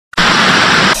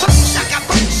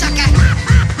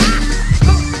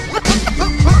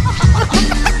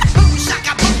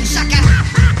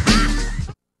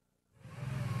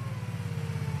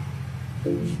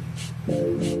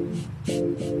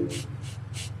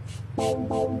Wanna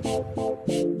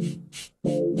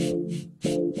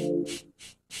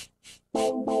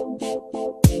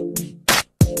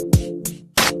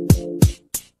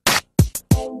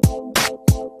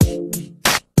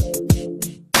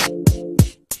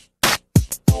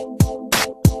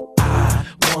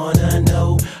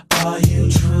know, are you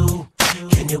true?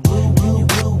 Can you woo woo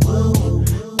woo woo?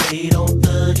 They don't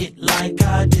thug it like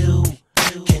I do.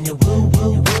 Can you woo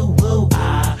woo woo woo?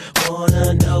 I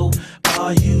wanna know,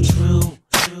 are you true?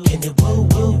 Can you woo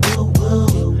woo woo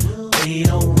woo? They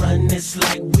don't run this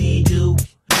like we do.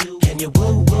 Can you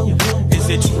woo woo woo? Is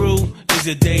it true? Is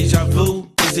it deja vu?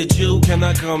 Is it you? Can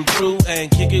I come through and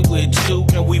kick it with you?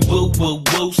 Can we woo woo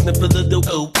woo? Sniff a little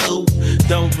ooh ooh.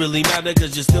 Don't really matter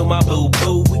cause you're still my boo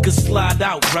boo. We could slide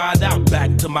out, ride out,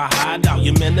 back to my hideout.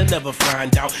 Your men will never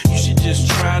find out. You should just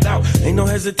try it out. Ain't no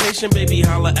hesitation, baby,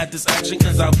 holla at this action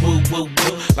cause I woo woo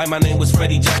woo. Like my name was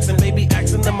Freddie Jackson, baby,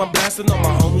 axing them I'm blasting. All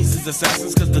my homies is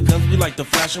assassins cause the guns be like the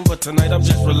flashing. But tonight I'm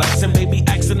just relaxing, baby,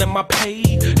 axing at my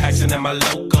page, axing at my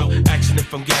logo. Action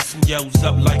if I'm gassing yo's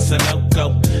up like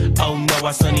Sunoco. Oh no,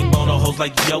 I Sonny Bono hoes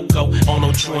like Yoko.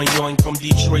 Ono Troy Yoing from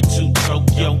Detroit to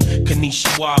Tokyo.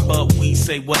 Konnichiwa, but we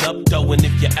say what up though. And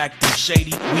if you're acting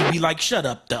shady, we be like shut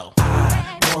up though.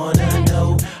 I wanna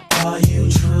know, are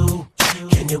you true?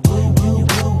 Can you woo woo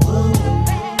woo woo?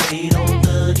 They don't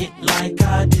thug it like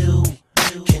I do.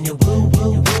 Can you woo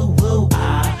woo woo woo?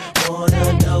 I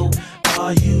wanna know,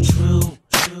 are you true?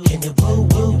 Can you woo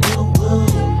woo woo woo?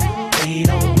 They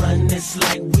don't run this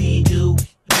like we do.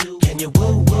 Can you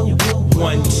woo woo woo?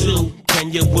 1, 2,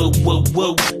 can you woo woo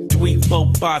woo? 3,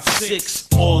 4, 5, 6,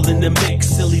 all in the mix.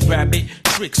 Silly rabbit,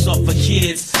 tricks off for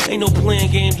kids. Ain't no playing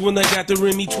games when I got the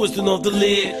Remy twisting off the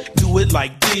lid. Do it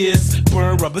like this,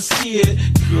 burn rubber skid.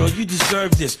 Girl, you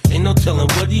deserve this, ain't no telling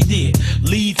what he did.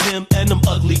 Leave him and them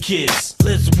ugly kids.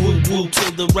 Let's woo woo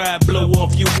till the ride blow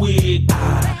off your wig.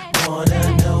 I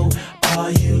wanna know,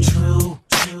 are you true?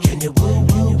 Can you woo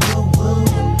woo woo woo?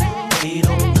 They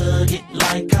don't thug it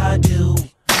like I do.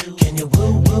 Can you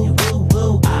woo woo woo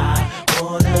woo? I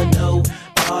wanna know,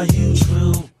 are you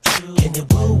true? Can you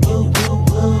woo woo woo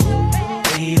woo?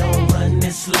 They don't run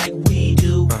this like we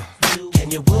do.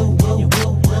 Can you woo woo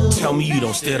woo woo? Tell me you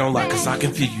don't stare, don't lie, cause I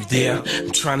can feel you there.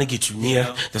 I'm trying to get you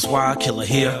near, that's why I kill her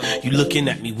here. You looking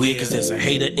at me weird, cause there's a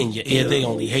hater in your ear. They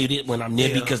only hate it when I'm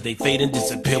near because they fade and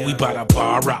disappear. We bout to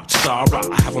bar out, star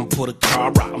out, I have them put a car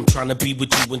out. I'm trying to be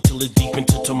with you until it's deep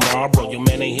into tomorrow. Your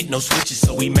man ain't hit no switches,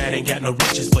 so we mad ain't got no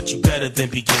riches. But you better than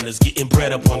beginners, getting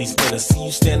bread up on these spinners. See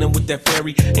you standing with that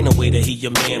fairy, ain't no way to hear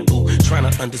your man boo. Trying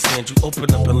to understand you,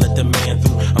 open up and let the man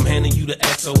through. I'm handing you the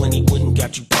XO and he wouldn't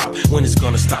got you pop. When it's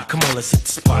gonna stop? Come on, let's hit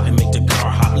the spot and make the car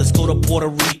hot. Let's go to Puerto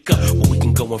Rico, where we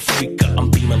can go and freak up.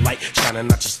 I'm beaming light, shining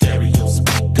out your stereo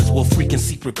speakers. We'll freaking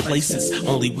secret places,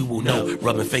 only we will know.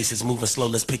 Rubbing faces, moving slow,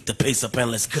 let's pick the pace up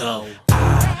and let's go.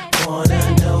 I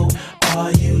wanna know,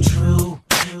 are you true?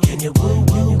 Can you woo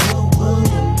woo woo woo?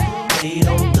 They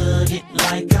don't thug it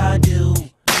like I do.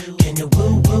 Can you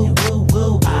woo woo woo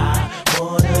woo? I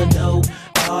wanna know,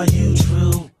 are you